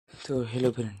तो hello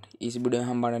friend, इस video में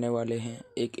हम बनाने वाले हैं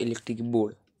एक इलेक्ट्रिक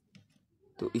बोर्ड।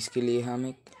 तो इसके लिए हम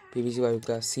एक पीवीसी पाइप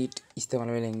का सीट इस्तेमाल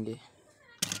में लेंगे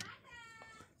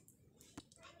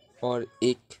और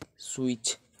एक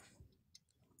स्विच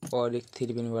और एक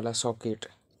 3 पिन वाला सॉकेट।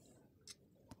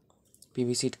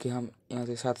 पीवीसी सीट के हम यहाँ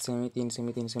से 7 सेमी 3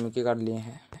 सेमी 3 सेमी के काट लिए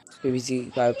हैं। पीवीसी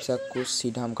पाइप से कुछ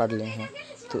सीट हम काट लिए हैं।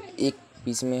 तो एक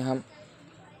पीस में हम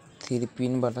 3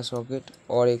 पिन वाला सॉकेट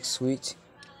और एक स्विच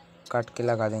काट के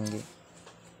लगा देंगे।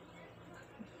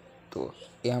 तो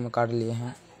ये हम काट लिए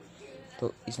हैं।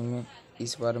 तो इसमें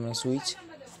इस बार में स्विच,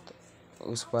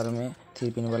 तो उस बार में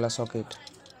 3 पिन वाला सॉकेट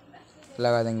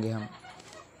लगा देंगे हम।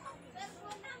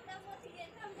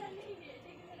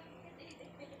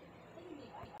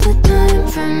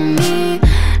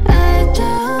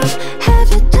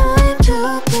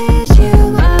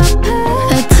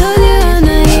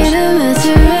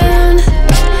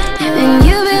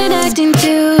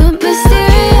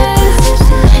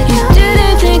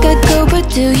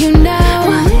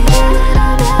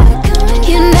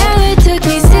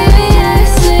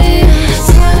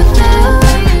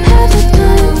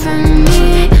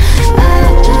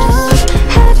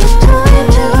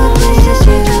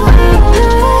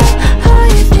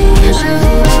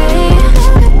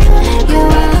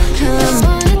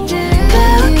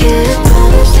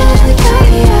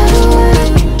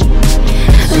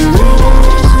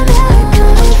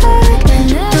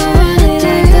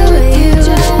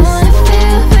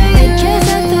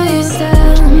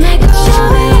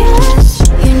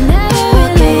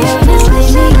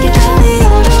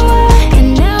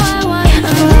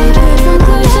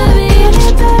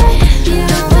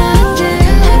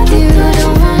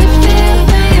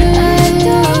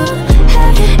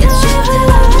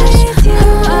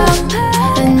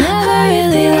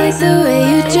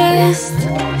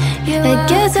 I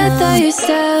guess I thought you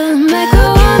said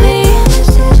macaroni.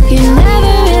 You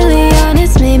never really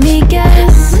honest, made me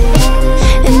guess.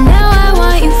 And now I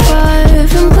want you far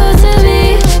from close to me.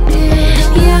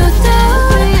 You don't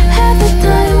have the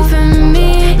time for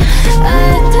me. I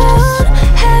don't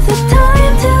have the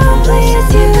time to please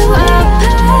you. I'll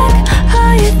pack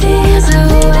all your things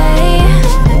away.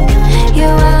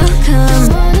 You're welcome,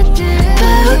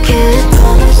 but who can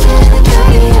promise that I got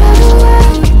you out of the way?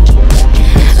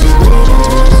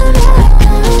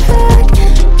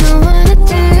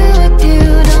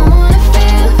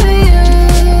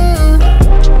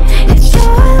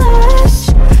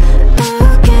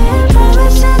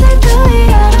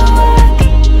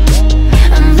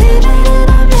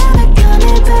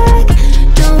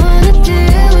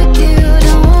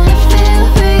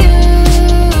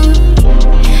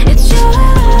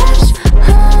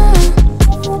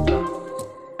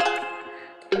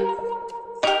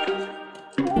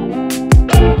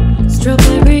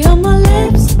 Strawberry on my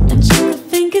lips and sugar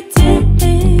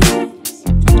fingertips.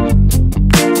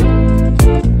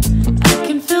 I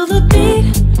can feel the beat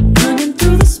running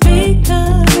through the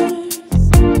speakers.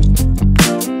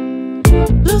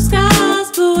 Blue skies,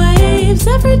 blue waves,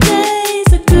 every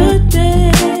day's a good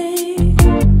day.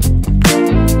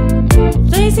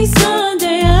 Lazy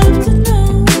Sunday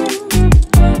afternoon,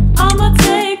 I'ma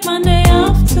take my day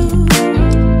off too.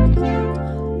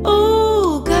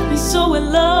 Ooh, got me so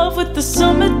in love with the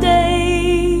summer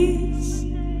days.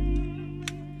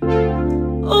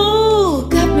 Ooh,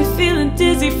 got me feeling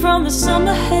dizzy from the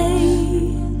summer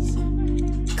haze.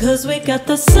 'Cause we got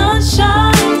the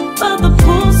sunshine by the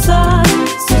poolside.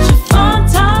 Such a fun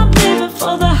time living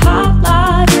for the hot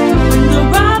life. Bring the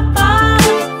right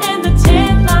vibes and the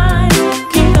tan lines.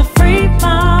 Keep the free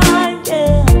mind,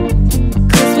 yeah.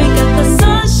 'Cause we got the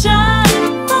sunshine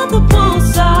by the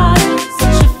poolside.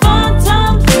 Such a fun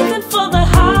time living for the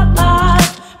hot life.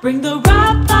 Bring the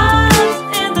right vibes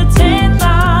and the tan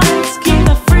lines. Keep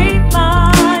the free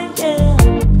mind, yeah.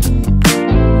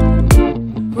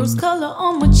 Rose color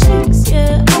on my cheeks,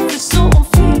 yeah. I feel so on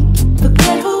fleek.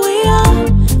 Forget who we are.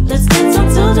 Let's dance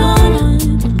until dawn.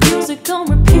 Music on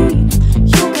repeat.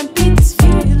 You can beat this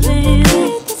feeling.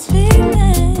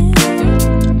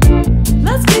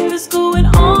 Let's keep this going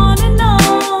on and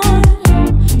on.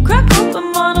 Crack open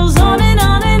bottles on and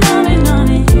on and on and on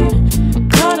and.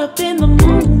 Caught up in the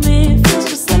moment, feels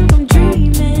just like I'm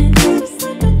dreaming.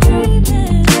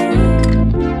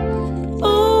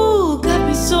 Ooh, got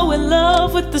me so in love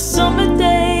with the summer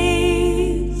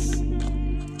days.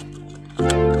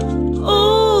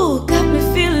 Ooh, got me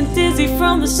feeling dizzy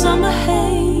from the summer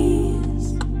haze.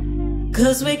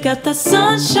 'Cause we got the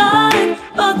sunshine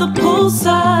by the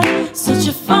poolside. Such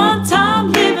a fun time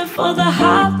living for the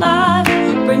hot life.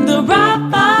 Bring the right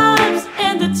vibes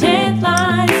and the tan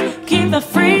lines. Keep the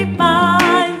free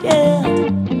mind, yeah.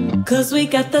 'Cause 'Cause we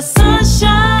got the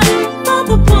sunshine on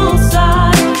the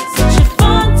poolside. Such a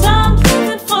fun time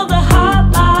living for the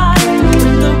hot life.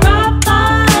 The right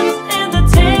vibes and the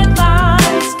tan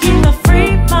lines keep a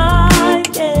free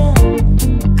mind, yeah.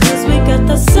 'Cause we got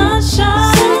the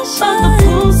sunshine on the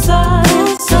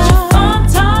poolside. Such a fun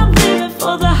time living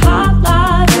for the hot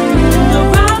life. The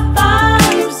right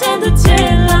vibes and the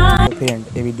tan lines. Friend,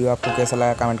 ये video आपको कैसा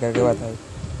लगा comment करके बताइए।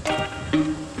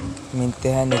 मिलते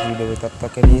हैं next video में, तब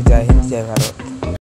तक के लिए जय हिंद जय भारत।